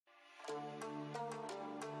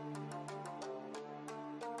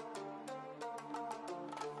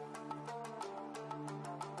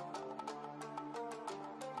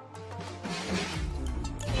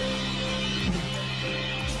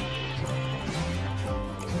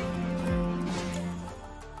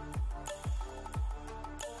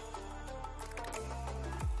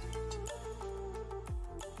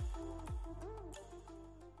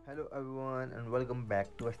everyone and welcome back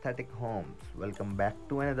to Aesthetic Homes. Welcome back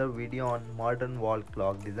to another video on modern wall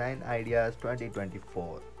clock design ideas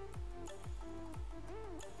 2024.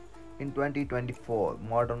 In 2024,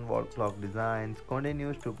 modern wall clock designs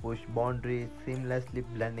continues to push boundaries, seamlessly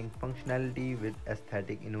blending functionality with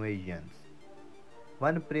aesthetic innovations.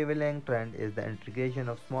 One prevalent trend is the integration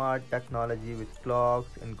of smart technology with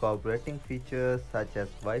clocks, incorporating features such as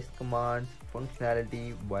voice commands,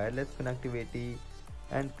 functionality, wireless connectivity,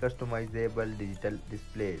 and customizable digital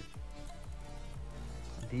displays.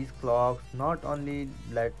 These clocks not only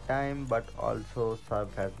let time but also serve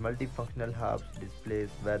as multifunctional hubs, displays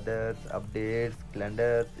weather, updates,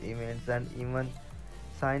 calendars, events, and even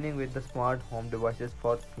signing with the smart home devices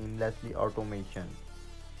for seamlessly automation.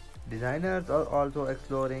 Designers are also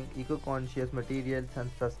exploring eco-conscious materials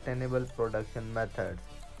and sustainable production methods,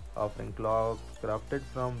 offering clocks crafted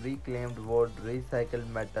from reclaimed wood, recycled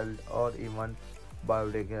metals, or even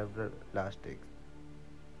biodegradable plastics.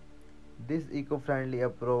 This eco-friendly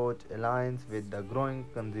approach aligns with the growing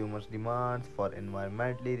consumers' demands for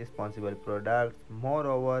environmentally responsible products.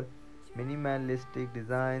 Moreover, minimalistic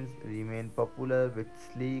designs remain popular with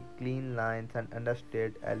sleek, clean lines and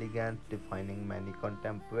understated elegance defining many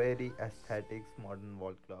contemporary aesthetics modern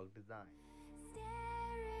wall clock design.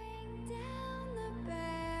 Staring down the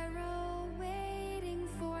barrel, waiting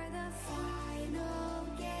for the final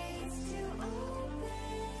gates to open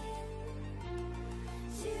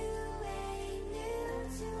to a new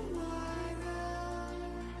tomorrow,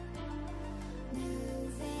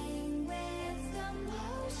 moving with the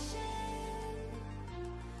motion.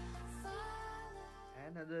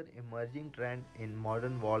 Another emerging trend in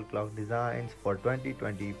modern wall clock designs for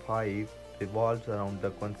 2025 revolves around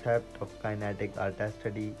the concept of kinetic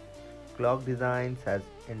artistry. Clock designs has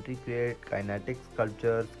intricate kinetic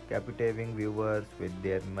sculptures captivating viewers with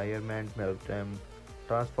their measurement mechanism,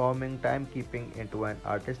 transforming timekeeping into an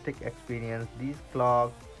artistic experience. These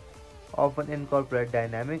clocks often incorporate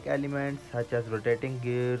dynamic elements such as rotating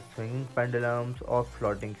gears, swinging pendulums, or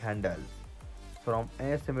floating handles. From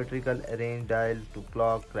asymmetrical arranged dials to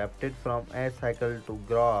clock crafted from a cycle to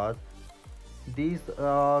grass, these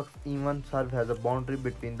rocks even serve as a boundary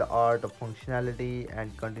between the art of functionality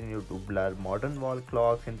and continue to blur modern wall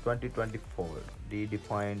clocks in 2024.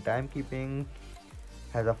 Redefined timekeeping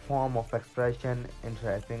as a form of expression,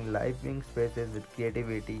 interacting living spaces with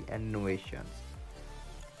creativity and innovations.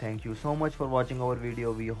 Thank you so much for watching our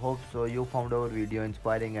video. We hope so you found our video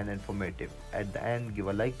inspiring and informative. At the end, give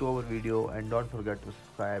a like to our video and don't forget to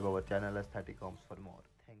subscribe our channel Aesthetic Homes for more.